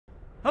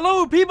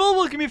Hello people,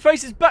 welcome your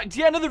faces back to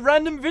yet another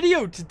random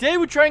video. Today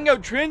we're trying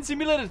out Train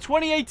Simulator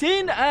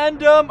 2018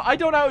 and I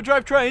don't know how to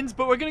drive trains,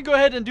 but we're going to go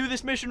ahead and do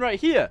this mission right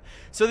here.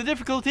 So the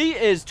difficulty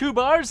is 2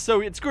 bars, so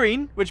it's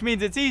green, which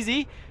means it's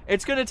easy.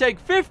 It's going to take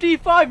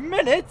 55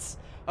 minutes.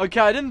 Okay,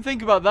 I didn't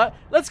think about that.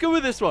 Let's go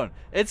with this one.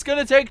 It's going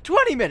to take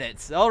 20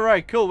 minutes.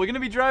 Alright, cool. We're going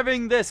to be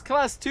driving this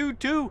Class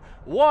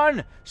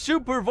 221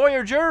 Super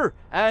Voyager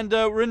and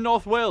we're in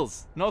North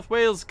Wales. North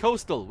Wales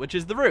Coastal, which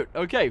is the route.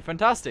 Okay,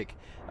 fantastic.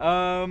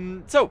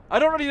 So, I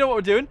don't really know what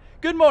we're doing.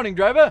 Good morning,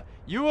 driver.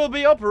 You will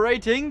be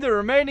operating the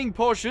remaining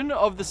portion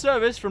of the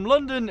service from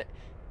London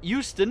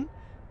Euston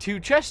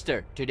to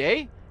Chester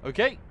today.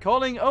 Okay,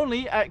 calling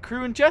only at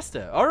Crewe and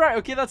Chester. Alright,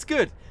 okay, that's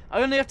good.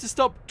 I only have to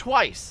stop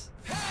twice.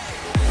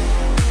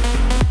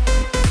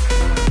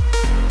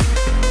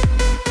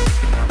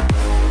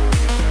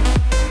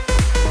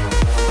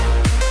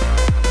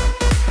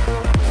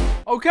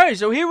 Okay,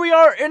 so here we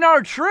are in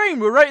our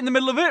train. We're right in the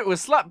middle of it. We're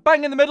slap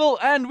bang in the middle,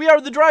 and we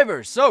are the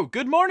driver. So,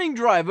 good morning,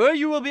 driver.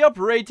 You will be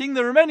operating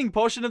the remaining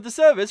portion of the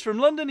service from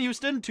London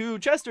Euston to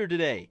Chester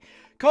today.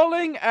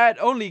 Calling at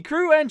only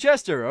Crewe and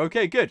Chester.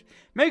 Okay, good.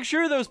 Make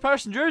sure those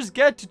passengers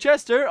get to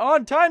Chester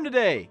on time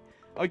today.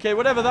 Okay,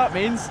 whatever that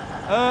means.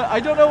 I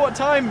don't know what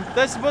time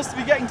they're supposed to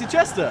be getting to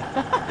Chester.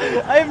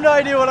 I have no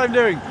idea what I'm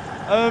doing.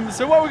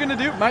 So what we're going to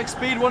do, max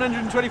speed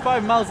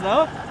 125 miles an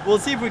hour. We'll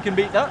see if we can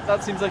beat that.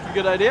 That seems like a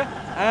good idea.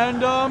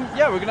 And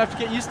yeah, we're going to have to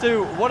get used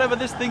to whatever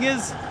this thing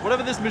is,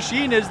 whatever this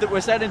machine is that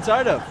we're set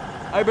inside of.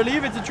 I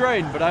believe it's a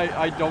train, but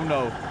I don't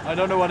know. I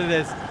don't know what it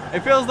is. It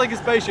feels like a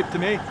spaceship to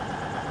me.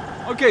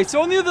 Okay,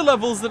 so on the other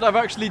levels that I've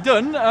actually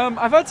done,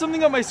 I've had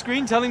something on my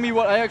screen telling me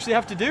what I actually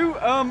have to do.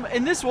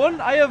 In this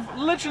one, I have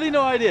literally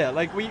no idea.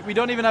 Like, we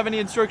don't even have any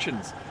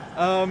instructions.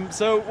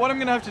 So what I'm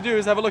going to have to do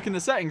is have a look in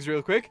the settings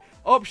real quick.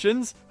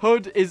 Options,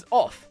 HUD is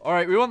off.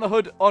 Alright, we want the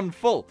HUD on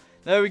full.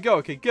 There we go.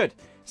 Okay, good.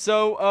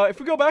 So, if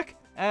we go back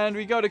and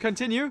we go to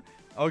continue.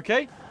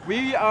 Okay,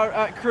 we are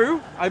at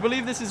Crewe. I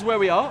believe this is where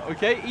we are.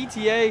 Okay,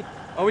 ETA.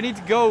 Oh, we need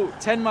to go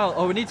 10 miles.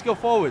 Oh, we need to go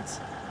forwards.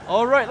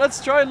 Alright,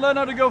 let's try and learn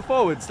how to go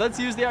forwards. Let's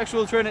use the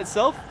actual train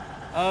itself.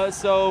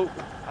 So,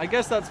 I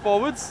guess that's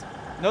forwards.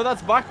 No,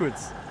 that's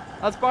backwards.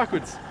 That's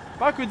backwards.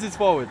 Backwards is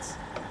forwards.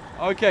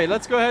 Okay,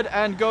 let's go ahead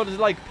and go to,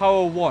 like,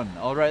 power 1.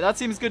 Alright, that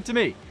seems good to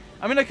me.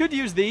 I mean, I could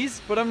use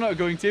these, but I'm not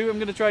going to. I'm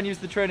going to try and use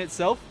the train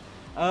itself.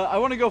 I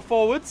want to go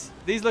forwards.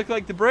 These look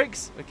like the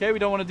brakes. Okay, we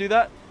don't want to do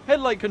that.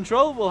 Headlight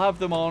control, we'll have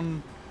them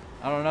on.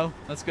 I don't know.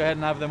 Let's go ahead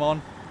and have them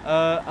on.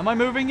 Am I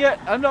moving yet?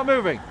 I'm not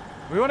moving.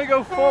 We want to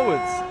go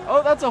forwards.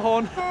 Oh, that's a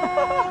horn.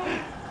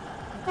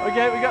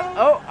 Okay, we got...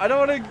 Oh, I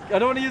don't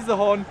want to use the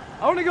horn.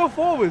 I want to go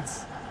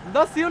forwards.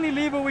 That's the only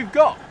lever we've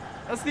got.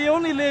 That's the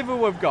only lever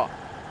we've got.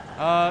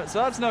 So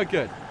that's not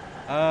good.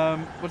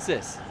 What's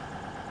this?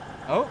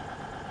 Oh,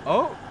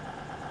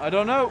 I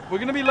don't know. We're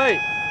gonna be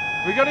late.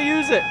 We gotta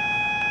use it.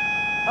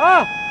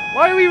 Ah,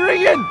 why are we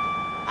ringing?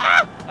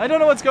 Ah, I don't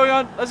know what's going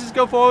on. Let's just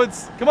go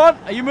forwards. Come on,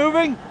 are you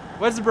moving?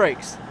 Where's the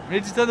brakes? We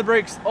need to turn the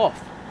brakes off.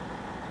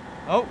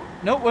 Oh,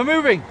 no, we're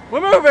moving.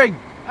 We're moving.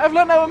 I've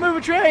learned how to move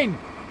a train.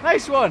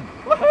 Nice one.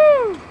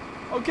 Woohoo!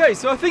 Okay,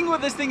 so I think what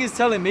this thing is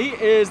telling me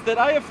is that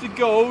I have to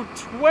go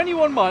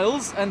 21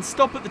 miles and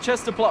stop at the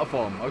Chester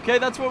platform. Okay,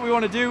 that's what we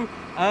want to do.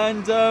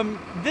 And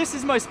this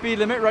is my speed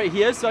limit right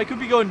here, so I could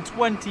be going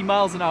 20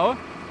 miles an hour.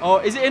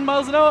 Or is it in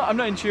miles an hour? I'm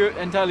not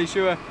entirely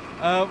sure.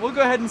 We'll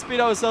go ahead and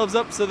speed ourselves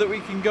up so that we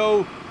can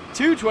go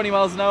to 20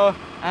 miles an hour.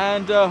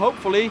 And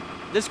hopefully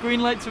this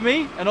green light's for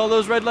me and all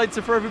those red lights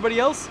are for everybody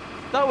else.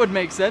 That would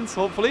make sense,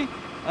 hopefully.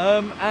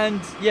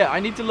 And yeah, I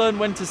need to learn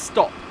when to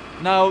stop.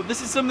 Now,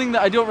 this is something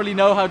that I don't really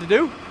know how to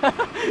do.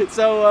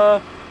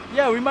 So,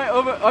 yeah, we might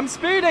I'm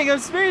speeding!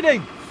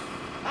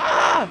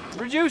 Ah!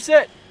 Reduce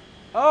it!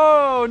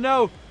 Oh,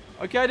 no.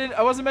 Okay,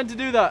 I wasn't meant to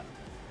do that.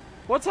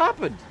 What's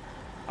happened?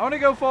 I want to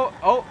go for...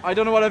 Oh, I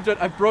don't know what I've done.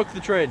 I've broke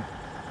the train.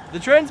 The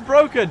train's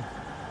broken.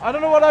 I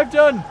don't know what I've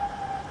done.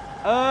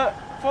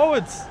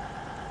 Forwards.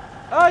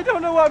 I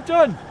don't know what I've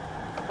done.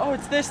 Oh,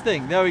 it's this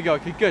thing. There we go.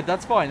 Okay, good.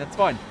 That's fine. That's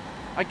fine.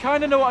 I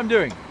kind of know what I'm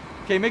doing.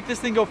 Okay, make this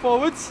thing go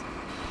forwards.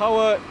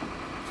 Power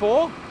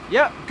 4.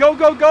 Yeah, go,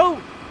 go,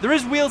 go. There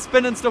is wheel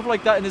spin and stuff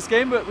like that in this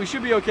game, but we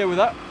should be okay with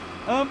that.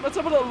 Let's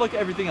have a little look at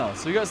everything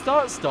else. So we got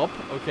start, stop.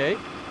 Okay.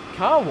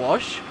 Car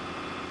wash.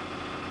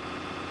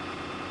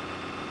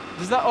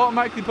 Does that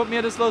automatically put me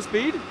at a slow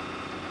speed?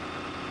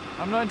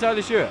 I'm not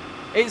entirely sure.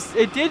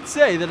 It did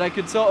say that I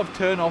could sort of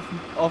turn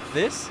off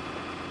this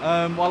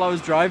while I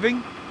was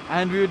driving,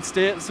 and we would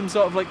stay at some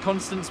sort of like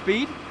constant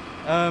speed.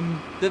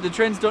 That the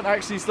trains don't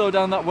actually slow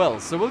down that well.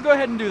 So we'll go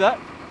ahead and do that.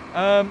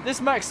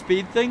 This max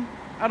speed thing,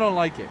 I don't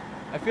like it.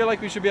 I feel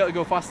like we should be able to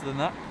go faster than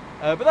that.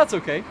 But that's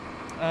okay.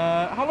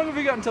 How long have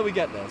we got until we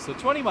get there? So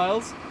 20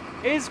 miles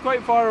is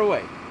quite far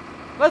away.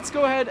 Let's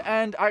go ahead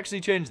and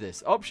actually change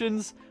this.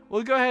 Options.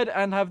 We'll go ahead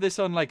and have this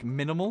on like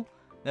minimal.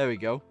 There we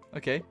go.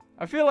 Okay.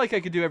 I feel like I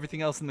could do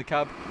everything else in the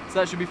cab, so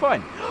that should be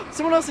fine.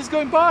 Someone else is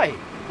going by.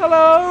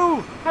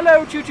 Hello.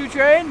 Hello, choo-choo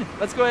train.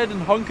 Let's go ahead and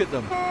honk at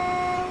them.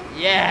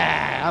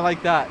 Yeah, I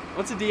like that.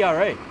 What's a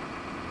DRA?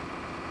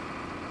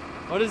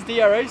 What does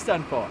DRA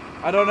stand for?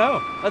 I don't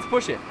know. Let's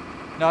push it.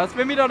 No, that's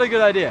maybe not a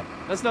good idea.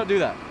 Let's not do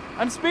that.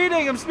 I'm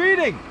speeding. I'm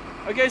speeding.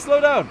 Okay, slow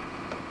down.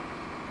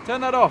 Turn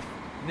that off.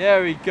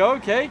 There we go.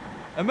 Okay.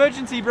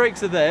 Emergency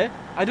brakes are there.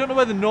 I don't know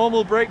where the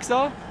normal brakes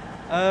are.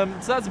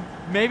 So that's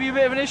maybe a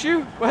bit of an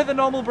issue. Where are the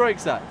normal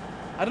brakes at?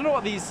 I don't know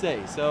what these say.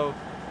 So,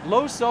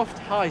 low soft,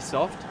 high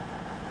soft,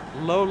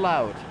 low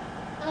loud.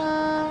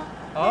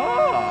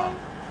 Ah.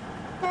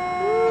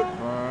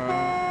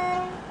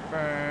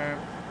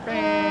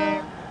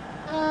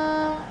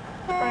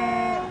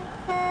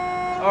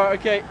 Alright,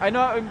 okay. I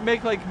know how to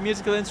make like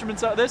musical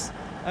instruments out of this.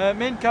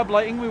 Main cab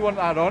lighting, we want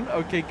that on.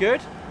 Okay,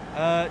 good.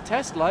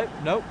 Test light.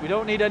 Nope, we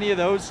don't need any of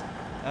those.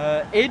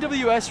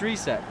 AWS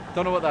reset.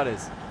 Don't know what that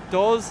is.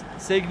 Doors,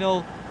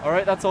 signal.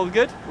 Alright, that's all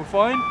good. We're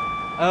fine.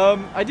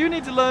 I do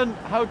need to learn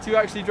how to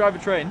actually drive a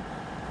train.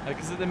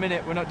 Because at the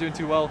minute, we're not doing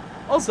too well.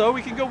 Also,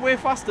 we can go way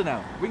faster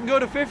now. We can go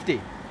to 50.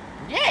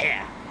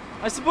 Yeah!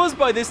 I suppose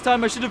by this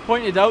time I should have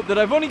pointed out that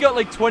I've only got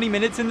like 20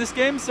 minutes in this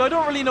game, so I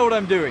don't really know what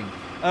I'm doing.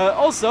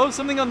 Also,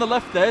 something on the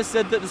left there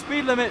said that the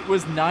speed limit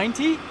was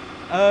 90.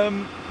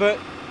 But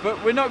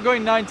we're not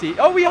going 90.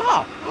 Oh, we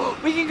are!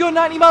 We can go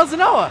 90 miles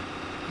an hour!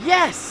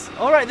 Yes!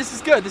 Alright, this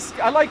is good.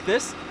 I like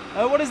this.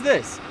 What is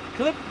this?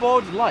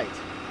 Clipboard light.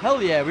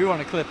 Hell yeah, we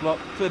want a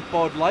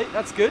clipboard light.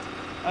 That's good.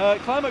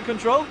 Climate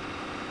control.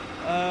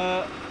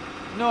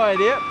 No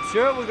idea.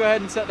 Sure, we'll go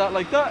ahead and set that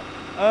like that.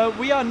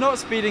 We are not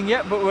speeding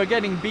yet, but we're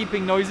getting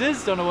beeping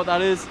noises. Don't know what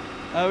that is.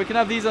 We can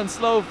have these on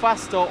slow,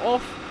 fast, or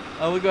off.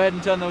 We'll go ahead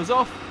and turn those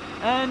off.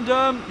 And,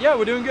 yeah,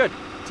 we're doing good.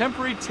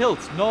 Temporary tilt,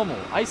 normal,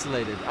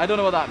 isolated. I don't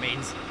know what that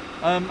means.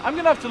 I'm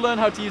going to have to learn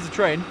how to use a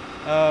train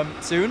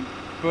soon.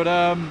 But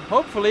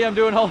hopefully I'm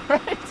doing all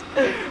right.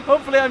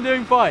 Hopefully I'm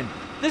doing fine.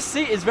 This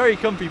seat is very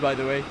comfy, by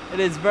the way. It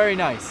is very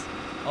nice.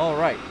 All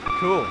right,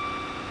 cool.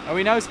 Are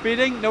we now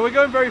speeding? No, we're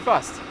going very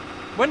fast.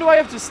 When do I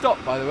have to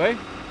stop, by the way?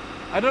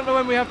 I don't know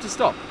when we have to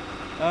stop.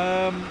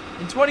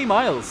 In 20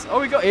 miles.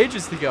 Oh, we got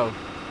ages to go.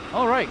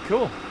 All right,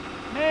 cool.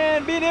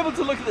 Man, being able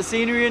to look at the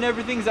scenery and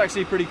everything is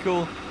actually pretty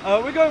cool.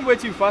 We're going way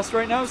too fast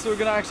right now, so we're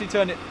going to actually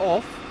turn it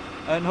off.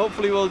 And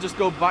hopefully we'll just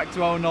go back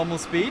to our normal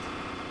speed.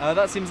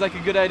 That seems like a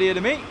good idea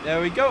to me. There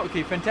we go.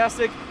 Okay,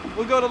 fantastic.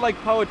 We'll go to like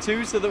power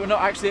 2 so that we're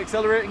not actually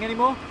accelerating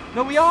anymore.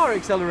 No, we are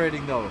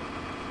accelerating though.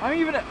 I'm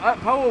even at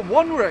power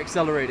 1 we're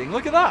accelerating.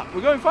 Look at that.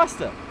 We're going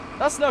faster.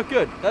 That's not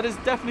good. That is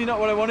definitely not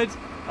what I wanted.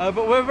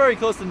 But we're very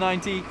close to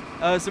 90,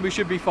 so we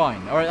should be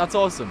fine. Alright, that's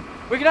awesome.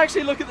 We can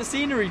actually look at the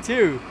scenery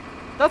too.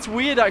 That's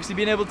weird actually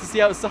being able to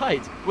see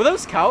outside. Were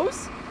those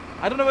cows?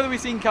 I don't know whether we've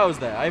seen cows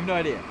there. I have no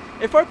idea.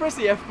 If I press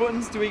the F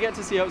buttons, do we get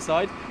to see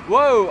outside?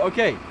 Whoa,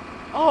 okay.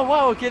 Oh,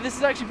 wow, okay, this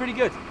is actually pretty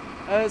good.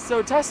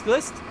 So, task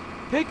list.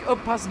 Pick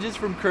up passengers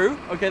from Crewe.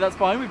 Okay, that's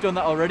fine. We've done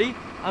that already.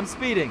 I'm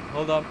speeding.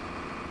 Hold on.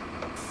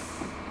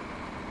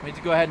 I need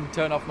to go ahead and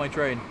turn off my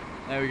train.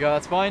 There we go,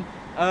 that's fine.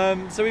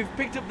 So we've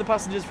picked up the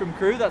passengers from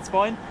Crewe. That's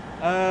fine.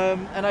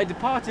 And I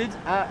departed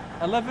at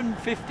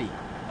 11:50.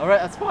 Alright,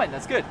 that's fine.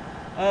 That's good.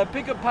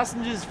 Pick up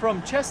passengers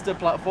from Chester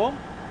platform.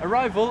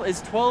 Arrival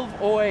is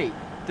 12:08.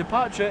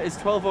 Departure is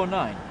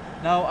 12:09.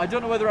 Now, I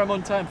don't know whether I'm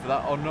on time for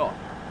that or not.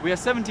 We are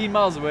 17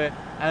 miles away,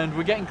 and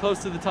we're getting close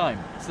to the time.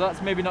 So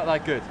that's maybe not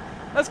that good.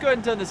 Let's go ahead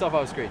and turn this off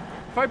our screen.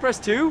 If I press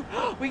 2,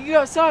 we can go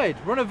outside.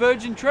 We're on a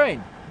Virgin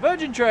train.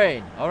 Virgin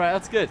train. Alright,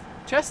 that's good.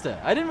 Chester.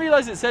 I didn't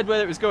realize it said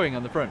where it was going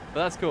on the front,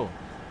 but that's cool.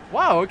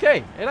 Wow,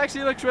 okay. It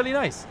actually looks really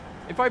nice.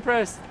 If I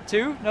press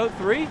 2, no,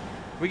 3,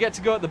 we get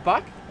to go at the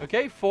back.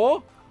 Okay,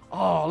 4.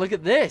 Oh, look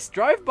at this.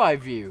 Drive-by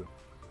view.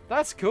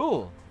 That's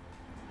cool.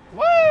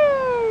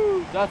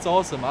 Woo! That's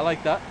awesome. I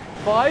like that.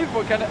 5,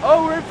 what kind of...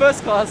 Oh, we're in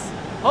first class.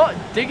 Oh,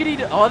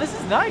 diggity... Oh, this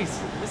is nice.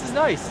 This is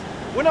nice.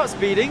 We're not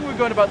speeding. We're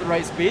going about the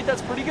right speed.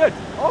 That's pretty good.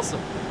 Awesome.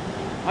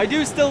 I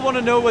do still want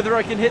to know whether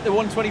I can hit the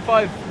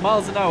 125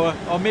 miles an hour,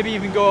 or maybe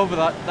even go over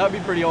that. That would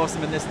be pretty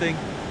awesome in this thing.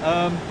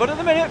 But at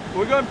the minute,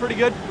 we're going pretty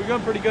good. We're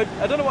going pretty good.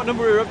 I don't know what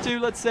number we're up to.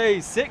 Let's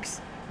say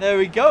 6. There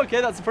we go.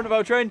 Okay, that's the front of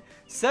our train.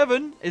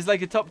 7 is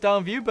like a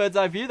top-down view, bird's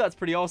eye view. That's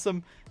pretty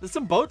awesome. There's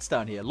some boats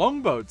down here.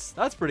 Long boats.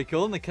 That's pretty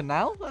cool. In the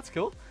canal. That's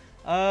cool.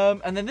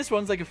 And then this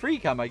one's like a free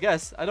cam, I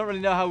guess. I don't really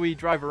know how we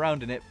drive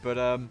around in it,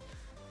 but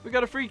we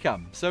got a free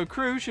cam. So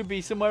Crewe should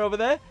be somewhere over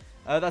there.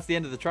 That's the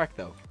end of the track,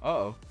 though.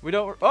 Uh-oh. We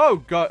don't... Oh,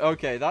 God.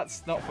 Okay,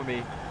 that's not for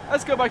me.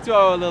 Let's go back to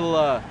our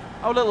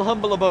little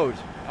humble abode.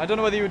 I don't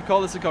know whether you would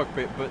call this a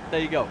cockpit, but there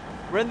you go.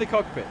 We're in the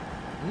cockpit.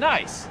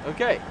 Nice.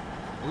 Okay.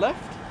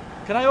 Left.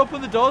 Can I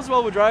open the doors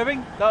while we're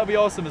driving? That would be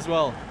awesome as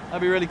well.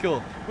 That'd be really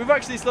cool. We've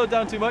actually slowed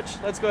down too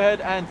much. Let's go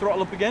ahead and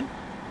throttle up again.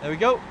 There we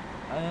go.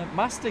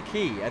 Master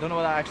key. I don't know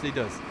what that actually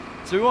does.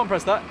 So we won't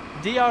press that.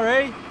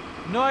 DRA.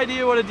 No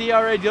idea what a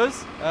DRA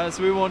does.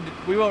 So we won't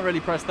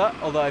really press that,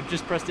 although I've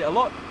just pressed it a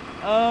lot.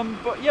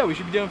 But yeah, we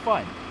should be doing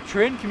fine.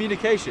 Train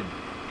communication.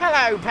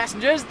 Hello,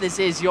 passengers. This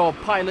is your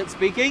pilot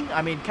speaking.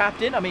 I mean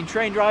captain. I mean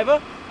train driver.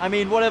 I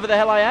mean whatever the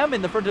hell I am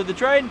in the front of the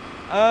train.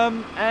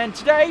 And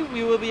today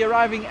we will be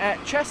arriving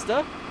at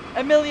Chester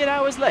a million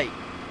hours late.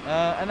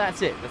 And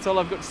that's it. That's all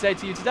I've got to say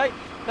to you today.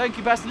 Thank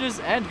you, passengers,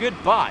 and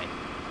goodbye.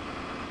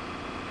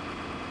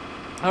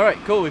 Alright,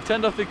 cool. We've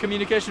turned off the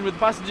communication with the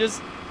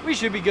passengers. We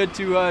should be good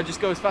to just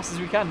go as fast as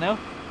we can now.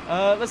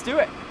 Let's do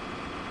it.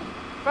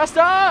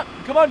 Faster!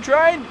 Come on,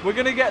 train! We're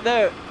going to get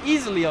there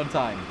easily on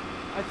time.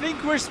 I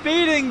think we're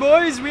speeding,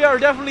 boys. We are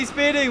definitely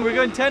speeding. We're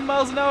going 10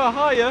 miles an hour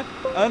higher,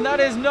 and that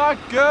is not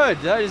good.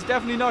 That is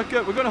definitely not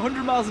good. We're going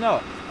 100 miles an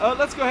hour.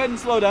 Let's go ahead and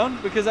slow down,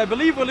 because I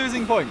believe we're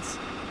losing points.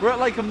 We're at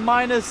like a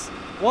minus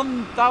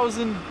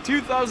 1,000,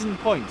 2,000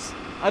 points.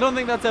 I don't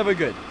think that's ever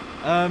good.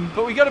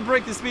 But we got to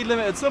break the speed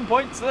limit at some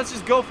point, so let's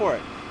just go for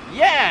it.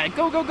 Yeah!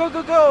 Go, go, go,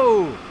 go,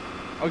 go!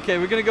 Okay,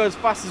 we're going to go as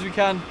fast as we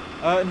can,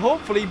 and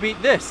hopefully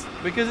beat this,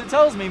 because it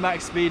tells me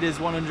max speed is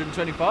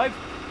 125.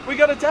 We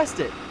got to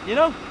test it, you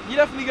know? You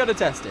definitely got to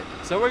test it.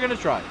 So we're going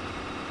to try.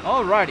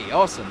 Alrighty,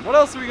 awesome. What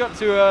else have we got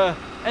to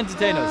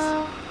entertain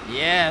us?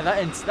 Yeah,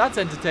 that's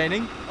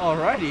entertaining.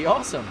 Alrighty,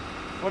 awesome.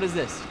 What is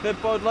this?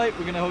 Clipboard light.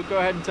 We're going to go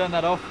ahead and turn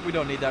that off. We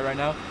don't need that right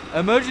now.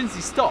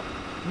 Emergency stop.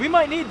 We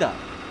might need that,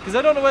 because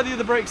I don't know where the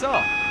other brakes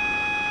are.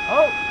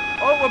 Oh,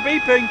 we're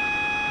beeping.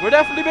 We're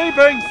definitely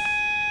beeping.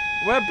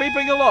 We're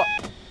beeping a lot.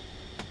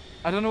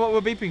 I don't know what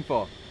we're beeping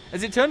for.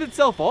 Has it turned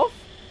itself off?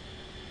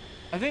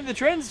 I think the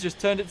train's just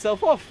turned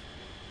itself off.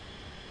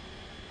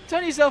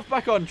 Turn yourself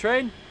back on,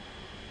 train.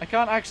 I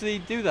can't actually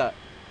do that.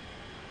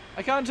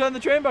 I can't turn the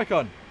train back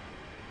on.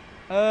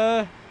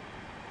 I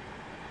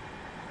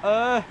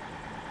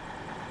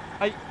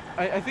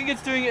think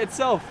it's doing it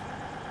itself.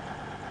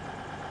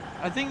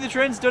 I think the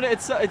train's done it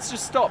itself. It's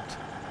just stopped.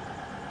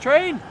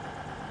 Train!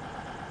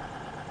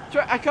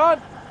 I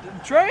can't...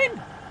 Train!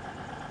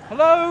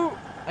 Hello?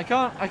 I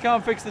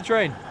can't fix the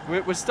train.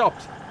 We're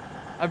stopped.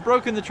 I've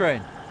broken the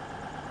train.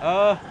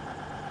 The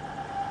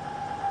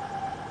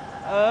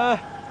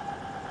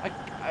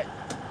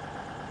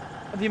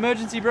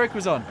emergency brake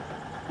was on.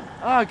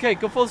 Okay,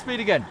 go full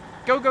speed again.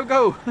 Go, go,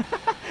 go.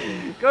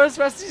 Go as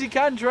fast as you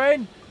can,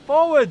 train.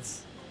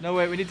 Forwards. No,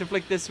 wait, we need to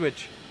flick this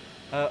switch.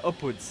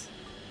 Upwards.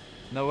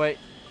 No, wait.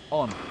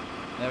 On.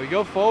 There we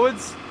go,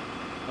 forwards.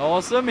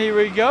 Awesome, here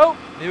we go.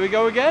 Here we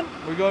go again.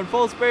 We're going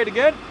full speed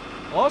again.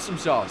 Awesome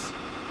sauce.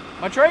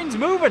 My train's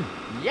moving.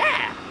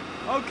 Yeah.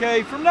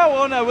 Okay, from now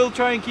on, I will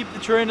try and keep the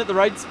train at the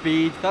right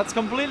speed. That's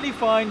completely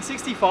fine.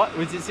 65.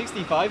 Was it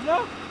 65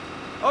 now?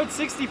 Oh, it's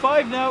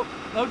 65 now.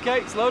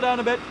 Okay, slow down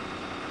a bit.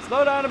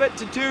 Slow down a bit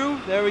to 2.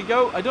 There we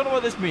go. I don't know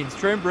what this means.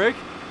 Train brake.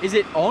 Is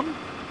it on?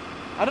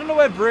 I don't know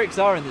where brakes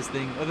are in this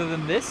thing other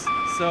than this.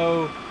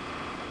 So,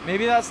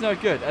 maybe that's not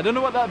good. I don't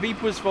know what that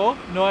beep was for.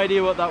 No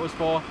idea what that was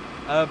for.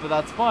 But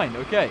that's fine.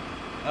 Okay.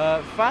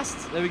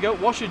 Fast. There we go.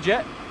 Washer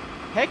jet.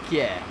 Heck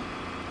yeah.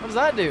 What does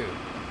that do?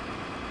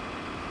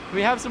 Can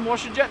we have some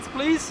washer jets,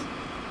 please?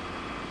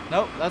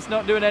 No, that's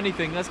not doing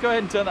anything. Let's go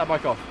ahead and turn that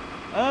back off.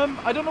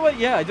 I don't know where,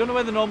 I don't know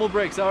where the normal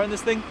brakes are in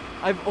this thing.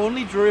 I've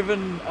only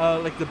driven,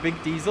 like, the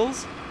big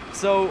diesels.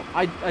 So,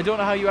 I don't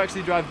know how you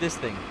actually drive this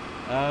thing.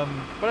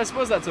 But I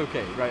suppose that's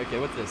okay. Right, okay,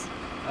 what's this?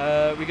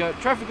 We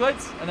got traffic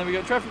lights, and then we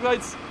got traffic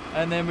lights,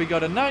 and then we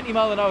got a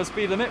 90-mile-an-hour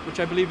speed limit, which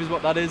I believe is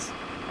what that is,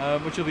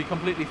 which will be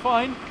completely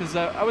fine, because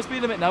our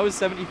speed limit now is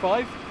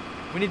 75.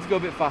 We need to go a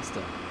bit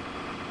faster.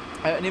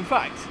 And in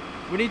fact,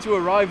 we need to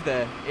arrive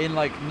there in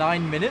like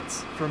 9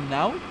 minutes from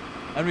now,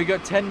 and we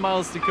got 10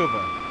 miles to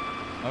cover.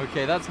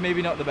 Okay, that's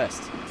maybe not the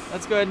best.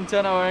 Let's go ahead and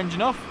turn our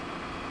engine off,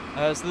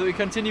 so that we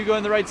continue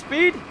going the right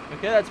speed.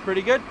 Okay, that's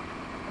pretty good.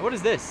 What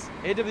is this?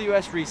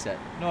 AWS reset.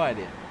 No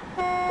idea.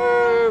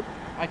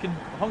 I can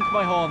honk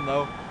my horn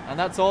though, and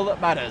that's all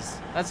that matters.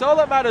 That's all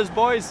that matters,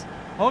 boys.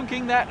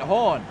 Honking that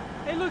horn.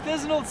 Hey, look,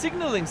 there's an old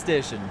signaling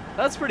station.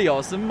 That's pretty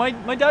awesome. My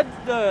dad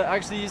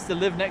actually used to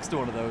live next to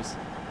one of those,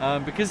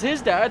 because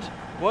his dad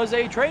was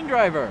a train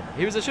driver.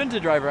 He was a shunter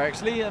driver,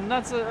 actually, and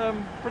that's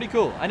pretty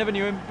cool. I never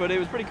knew him, but it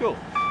was pretty cool.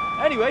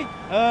 Anyway,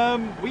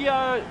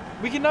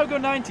 we can now go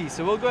 90,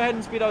 so we'll go ahead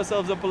and speed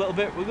ourselves up a little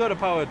bit. We'll go to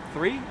power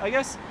 3, I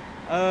guess.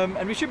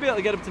 And we should be able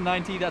to get up to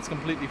 90. That's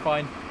completely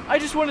fine. I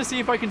just want to see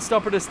if I can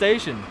stop at a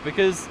station,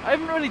 because I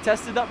haven't really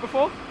tested that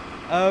before.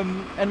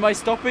 And my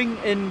stopping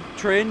in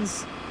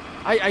trains,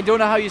 I don't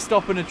know how you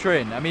stop in a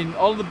train. I mean,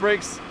 all the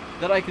brakes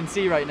that I can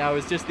see right now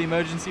is just the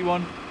emergency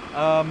one.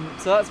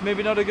 So that's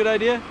maybe not a good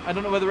idea. I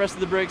don't know where the rest of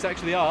the brakes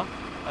actually are.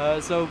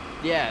 So,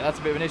 yeah, that's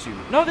a bit of an issue.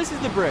 No, this is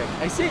the brake.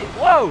 I see it.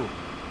 Whoa!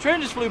 Train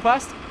just flew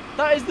past.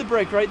 That is the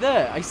brake right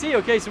there. I see.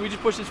 Okay, so we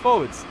just push this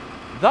forwards.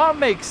 That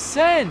makes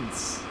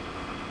sense.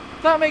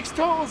 That makes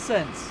total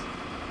sense.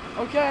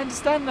 Okay, I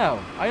understand now.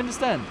 I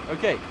understand.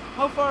 Okay,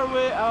 how far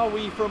away are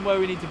we from where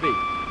we need to be?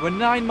 We're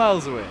 9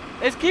 miles away.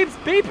 It keeps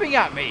beeping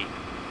at me.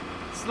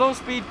 Slow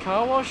speed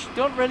car wash?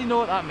 Don't really know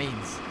what that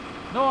means.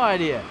 No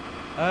idea.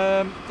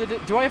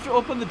 Do I have to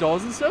open the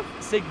doors and stuff?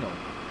 Signal.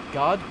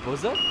 Guard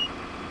buzzer?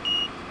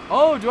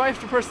 Oh, do I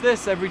have to press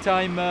this every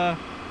time the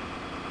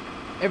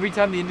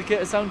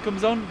indicator sound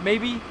comes on?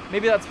 Maybe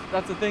that's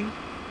a thing.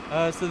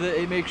 So that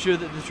it makes sure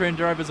that the train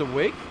driver's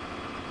awake.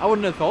 I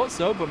wouldn't have thought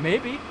so, but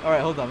maybe. Alright,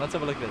 hold on, let's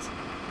have a look at this.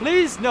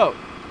 Please note,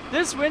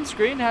 this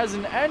windscreen has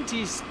an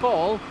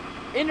anti-spall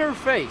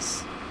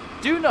interface.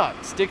 Do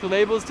not stick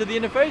labels to the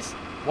interface,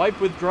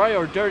 wipe with dry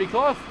or dirty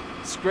cloth,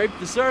 scrape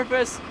the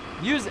surface,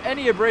 Use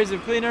any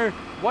abrasive cleaner.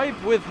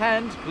 Wipe with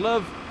hand,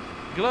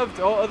 gloved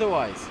or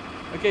otherwise.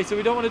 Okay, so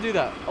we don't want to do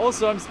that.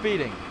 Also, I'm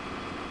speeding.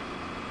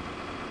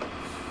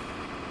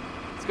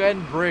 Let's go ahead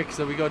and brake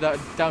so we go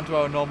down to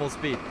our normal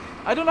speed.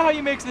 I don't know how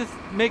you make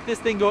this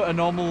thing go at a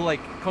normal, like,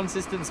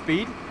 consistent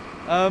speed.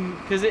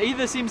 Because it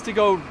either seems to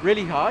go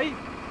really high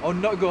or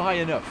not go high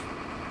enough.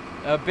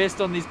 Based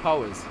on these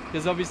powers.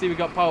 Because obviously we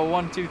got power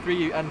 1, 2,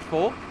 3, and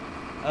 4.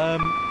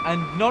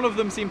 And none of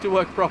them seem to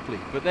work properly.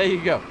 But there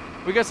you go.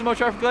 We got some more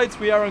traffic lights.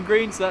 We are on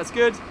green, so that's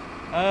good.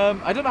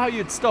 I don't know how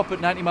you'd stop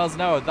at 90 miles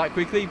an hour that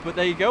quickly, but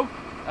there you go.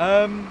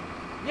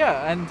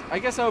 Yeah, and I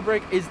guess our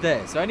brake is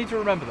there, so I need to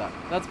remember that.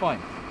 That's fine.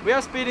 We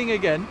are speeding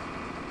again.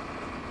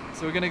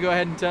 So we're going to go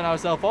ahead and turn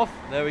ourselves off.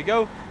 There we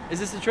go. Is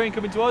this a train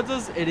coming towards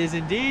us? It is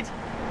indeed.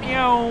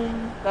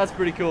 That's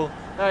pretty cool.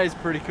 That is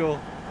pretty cool.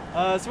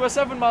 So we're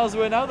 7 miles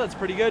away now. That's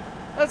pretty good.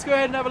 Let's go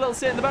ahead and have a little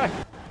sit in the back.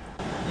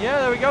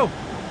 Yeah, there we go.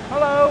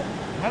 Hello.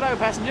 Hello,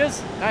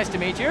 passengers. Nice to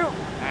meet you.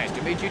 Nice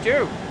to meet you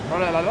too.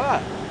 Hello.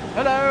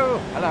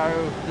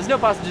 Hello. There's no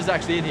passengers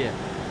actually in here.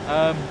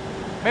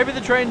 Maybe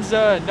the train's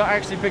not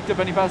actually picked up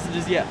any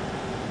passengers yet.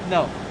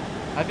 No.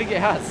 I think it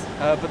has.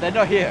 But they're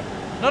not here.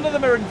 None of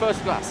them are in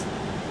first class.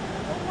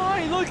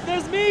 Why, look,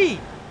 there's me.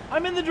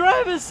 I'm in the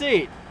driver's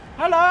seat.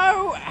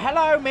 Hello.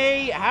 Hello,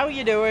 me. How are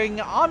you doing?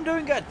 I'm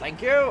doing good,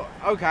 thank you.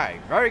 Okay,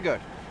 very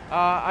good.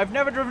 I've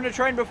never driven a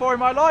train before in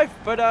my life,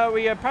 but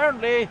we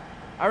apparently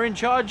are in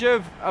charge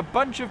of a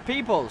bunch of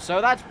people,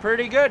 so that's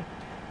pretty good.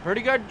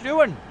 Pretty good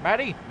doing,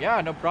 Maddie. Yeah,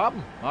 no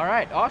problem. All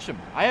right, awesome.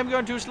 I am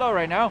going too slow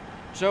right now,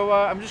 so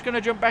I'm just going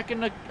to jump back in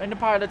the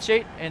pilot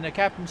seat, in the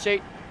captain's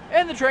seat,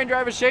 in the train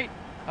driver's seat,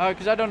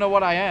 because I don't know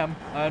what I am,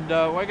 and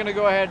we're going to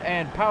go ahead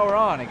and power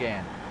on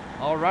again.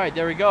 All right,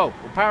 there we go.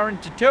 We're powering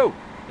to 2.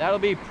 That'll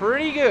be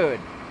pretty good.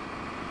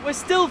 We're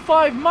still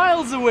 5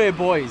 miles away,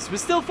 boys. We're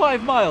still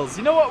 5 miles.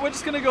 You know what? We're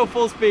just going to go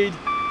full speed.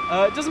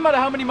 It doesn't matter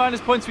how many minus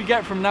points we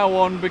get from now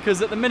on,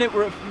 because at the minute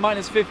we're at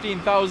minus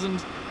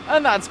 15,000,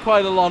 and that's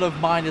quite a lot of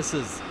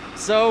minuses.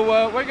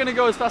 So we're going to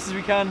go as fast as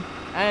we can,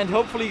 and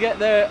hopefully get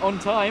there on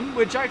time,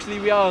 which actually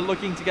we are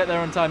looking to get there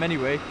on time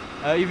anyway,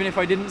 even if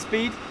I didn't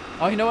speed.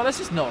 Oh, you know what? Let's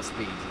just not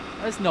speed.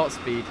 Let's not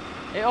speed.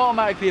 It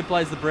automatically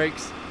applies the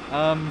brakes,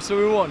 so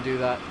we won't do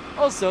that.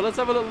 Also, let's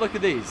have a little look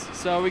at these.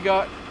 So we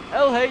got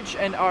LH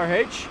and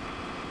RH.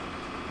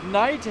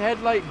 Night,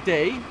 headlight,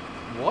 day.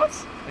 What?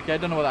 Okay, I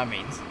don't know what that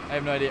means. I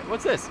have no idea.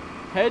 What's this?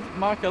 Head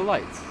marker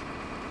lights.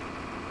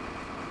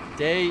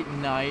 Day,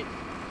 night,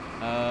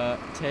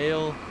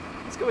 tail.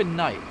 Let's go with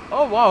night.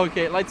 Oh, wow,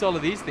 okay, it lights all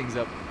of these things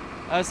up.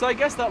 So I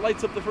guess that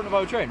lights up the front of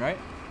our train, right?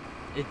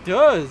 It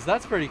does.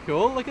 That's pretty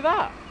cool. Look at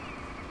that.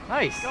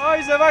 Nice.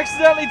 Guys, I've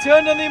accidentally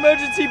turned on the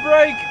emergency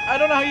brake. I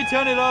don't know how you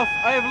turn it off.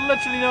 I have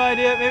literally no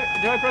idea. Maybe,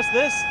 do I press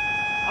this?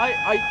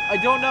 I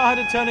don't know how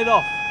to turn it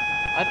off.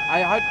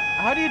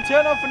 How do you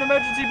turn off an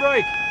emergency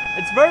brake?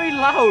 It's very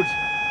loud.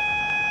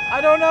 I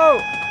don't know.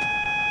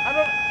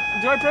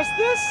 Do I press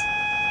this?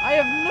 I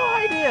have no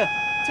idea.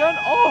 Turn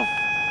off.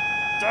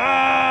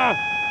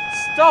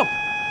 Stop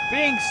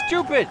being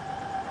stupid.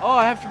 Oh,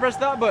 I have to press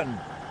that button.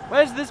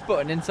 Where's this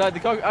button inside the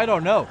cockpit? I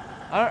don't know.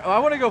 I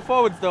want to go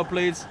forwards though,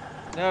 please.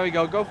 There we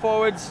go. Go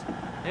forwards.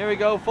 Here we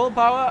go. Full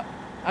power.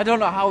 I don't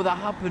know how that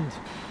happened.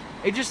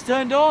 It just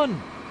turned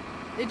on.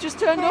 It just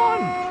turned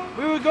on.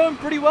 We were going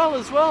pretty well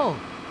as well.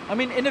 I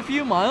mean, in a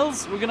few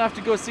miles, we're going to have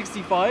to go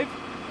 65.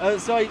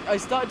 So I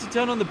started to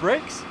turn on the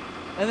brakes.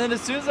 And then as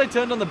soon as I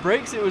turned on the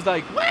brakes, it was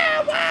like,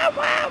 wah, wah,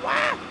 wah,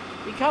 wah.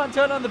 You can't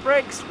turn on the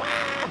brakes.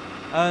 Wah.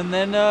 And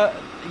then,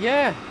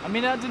 yeah. I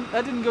mean, that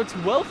didn't go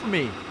too well for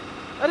me.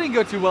 That didn't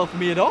go too well for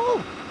me at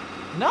all.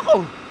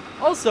 No.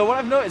 Also, what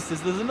I've noticed is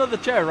there's another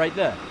chair right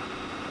there.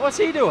 What's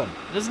he doing?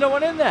 There's no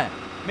one in there.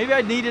 Maybe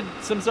I needed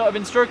some sort of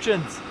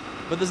instructions,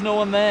 but there's no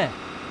one there.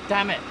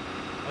 Damn it.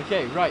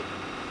 Okay, right.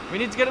 We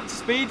need to get up to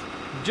speed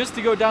just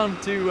to go down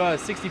to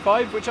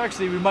 65, which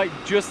actually we might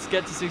just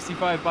get to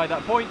 65 by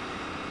that point,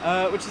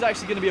 which is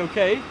actually going to be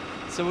okay.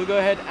 So we'll go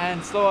ahead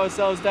and slow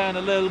ourselves down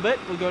a little bit.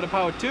 We'll go to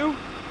power 2.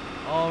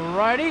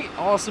 Alrighty.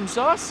 Awesome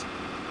sauce.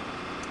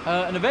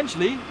 And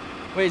eventually...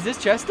 Wait, is this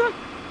Chester?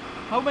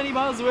 How many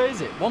miles away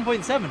is it?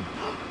 1.7.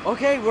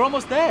 Okay, we're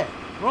almost there.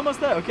 We're almost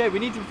there. Okay, we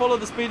need to follow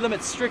the speed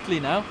limit strictly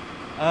now.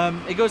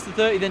 It goes to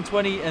 30, then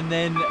 20, and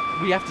then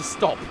we have to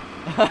stop.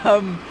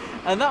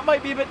 And that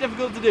might be a bit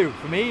difficult to do,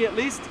 for me at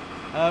least.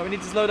 We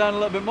need to slow down a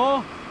little bit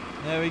more.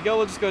 There we go.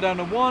 We'll just go down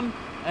to 1.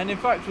 And in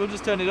fact, we'll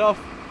just turn it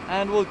off,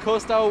 and we'll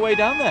coast our way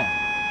down there.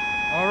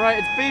 Alright,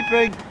 it's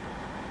beeping.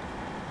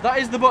 That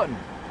is the button.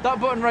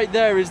 That button right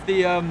there is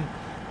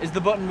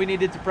the button we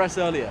needed to press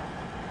earlier.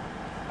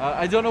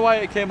 I don't know why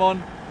it came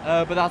on,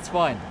 but that's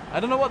fine.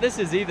 I don't know what this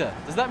is either.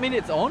 Does that mean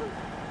it's on?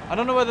 I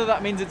don't know whether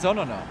that means it's on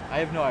or not. I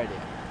have no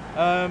idea.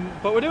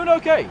 But we're doing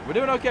okay. We're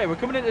doing okay. We're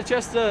coming into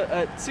Chester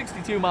at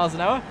 62 miles an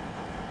hour,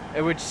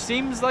 which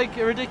seems like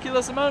a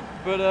ridiculous amount,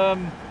 but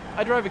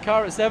I drive a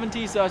car at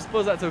 70, so I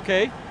suppose that's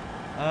okay.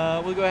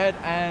 We'll go ahead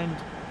and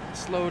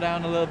slow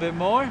down a little bit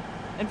more.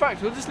 In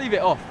fact, we'll just leave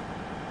it off,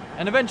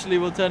 and eventually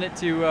we'll turn it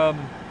to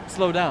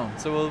slow down.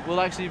 So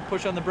we'll actually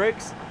push on the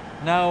brakes,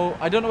 Now,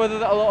 I don't know whether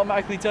that'll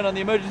automatically turn on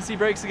the emergency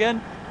brakes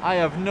again. I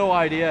have no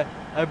idea.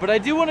 But I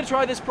do want to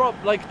try this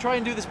try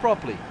and do this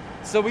properly.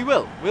 So we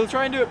will. We'll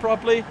try and do it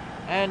properly.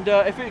 And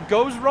if it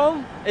goes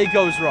wrong, it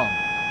goes wrong.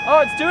 Oh,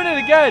 it's doing it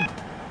again.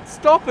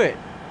 Stop it.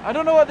 I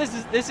don't know what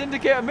this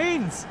indicator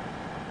means.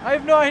 I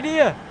have no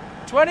idea.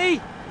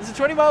 20? There's a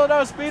 20 mile an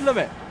hour speed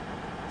limit.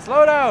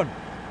 Slow down.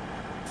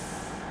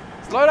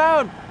 Slow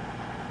down.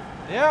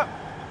 Yeah.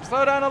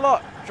 Slow down a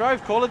lot.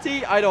 Drive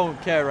quality, I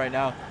don't care right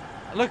now.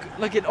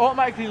 Look, it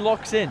automatically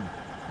locks in.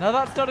 Now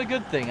that's not a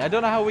good thing. I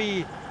don't know how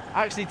we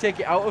actually take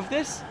it out of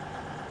this.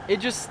 It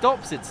just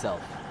stops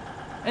itself.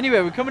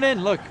 Anyway, we're coming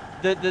in. Look,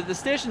 the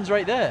station's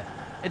right there.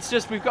 It's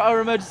just we've got our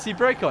emergency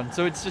brake on,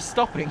 so it's just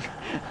stopping.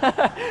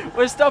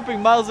 We're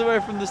stopping miles away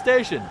from the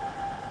station.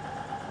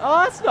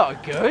 Oh, that's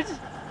not good.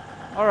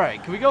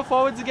 Alright, can we go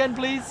forwards again,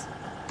 please?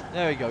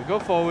 There we go. Go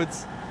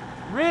forwards.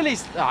 Really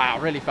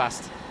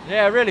fast.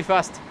 Yeah, really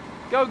fast.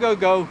 Go, go,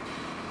 go.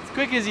 As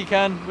quick as you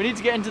can. We need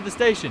to get into the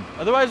station.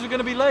 Otherwise, we're going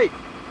to be late.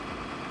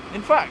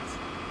 In fact,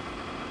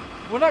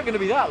 we're not going to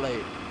be that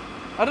late.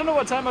 I don't know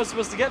what time I was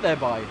supposed to get there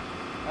by.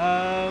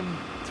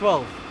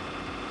 12.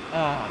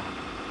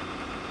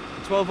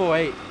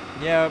 12:08.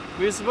 Yeah,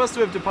 we were supposed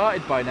to have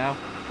departed by now.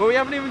 But we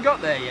haven't even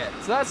got there yet.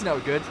 So that's no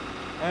good.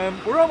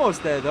 We're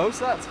almost there, though,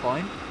 so that's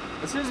fine.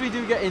 As soon as we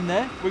do get in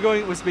there,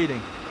 we're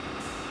speeding.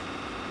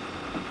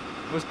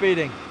 We're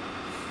speeding.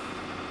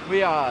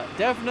 We are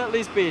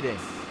definitely speeding.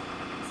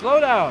 Slow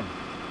down.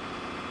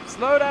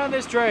 Slow down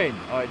this train.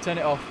 Alright, turn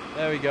it off.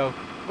 There we go.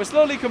 We're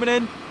slowly coming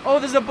in. Oh,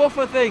 there's a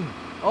buffer thing.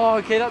 Oh,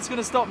 okay, that's going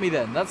to stop me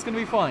then. That's going to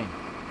be fine.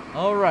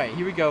 Alright,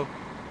 here we go.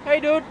 Hey,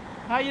 dude.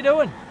 How you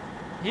doing?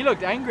 He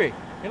looked angry.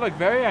 He looked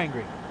very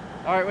angry.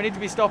 Alright, we need to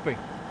be stopping.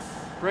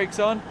 Brakes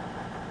on.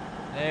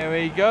 There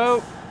we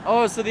go.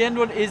 Oh, so the end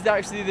one is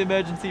actually the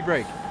emergency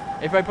brake.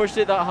 If I pushed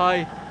it that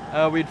high,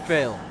 we'd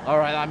fail.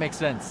 Alright, that makes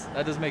sense.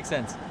 That does make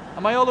sense.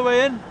 Am I all the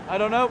way in? I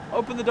don't know.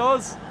 Open the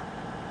doors.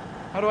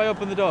 How do I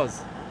open the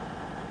doors?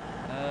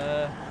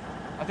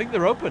 I think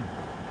they're open.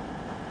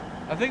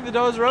 I think the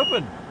doors are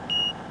open.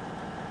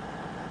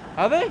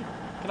 Are they?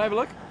 Can I have a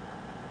look?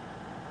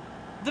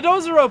 The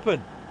doors are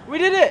open. We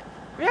did it.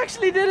 We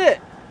actually did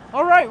it.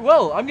 Alright,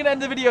 well, I'm going to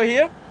end the video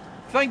here.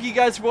 Thank you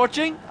guys for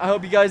watching. I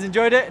hope you guys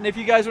enjoyed it. And if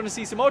you guys want to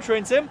see some more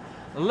train sim,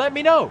 let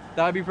me know.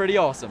 That would be pretty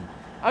awesome.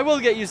 I will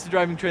get used to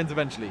driving trains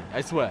eventually.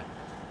 I swear.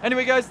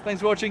 Anyway, guys,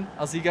 thanks for watching.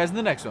 I'll see you guys in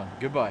the next one.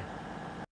 Goodbye.